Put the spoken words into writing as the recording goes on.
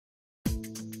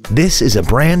This is a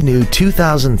brand new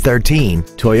 2013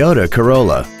 Toyota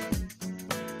Corolla.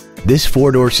 This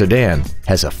four-door sedan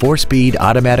has a 4-speed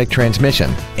automatic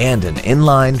transmission and an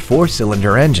inline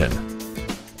 4-cylinder engine.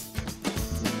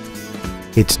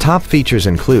 Its top features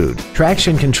include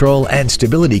traction control and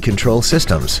stability control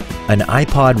systems, an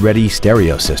iPod-ready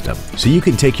stereo system so you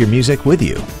can take your music with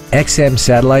you, XM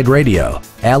satellite radio,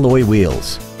 alloy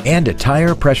wheels, and a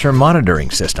tire pressure monitoring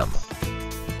system.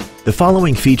 The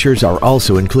following features are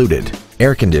also included: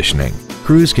 air conditioning,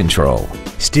 cruise control,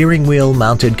 steering wheel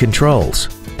mounted controls,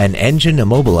 an engine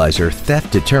immobilizer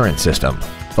theft deterrent system,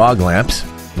 fog lamps,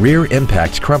 rear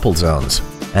impact crumple zones,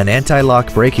 an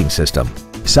anti-lock braking system,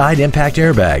 side impact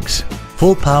airbags,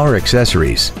 full power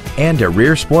accessories, and a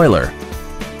rear spoiler.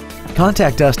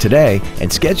 Contact us today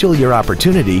and schedule your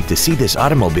opportunity to see this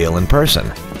automobile in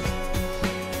person.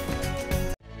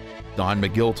 Don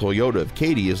McGill Toyota of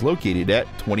Katy is located at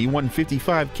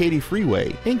 2155 Katy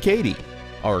Freeway in Katy.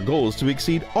 Our goal is to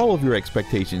exceed all of your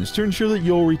expectations to ensure that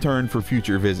you'll return for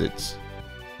future visits.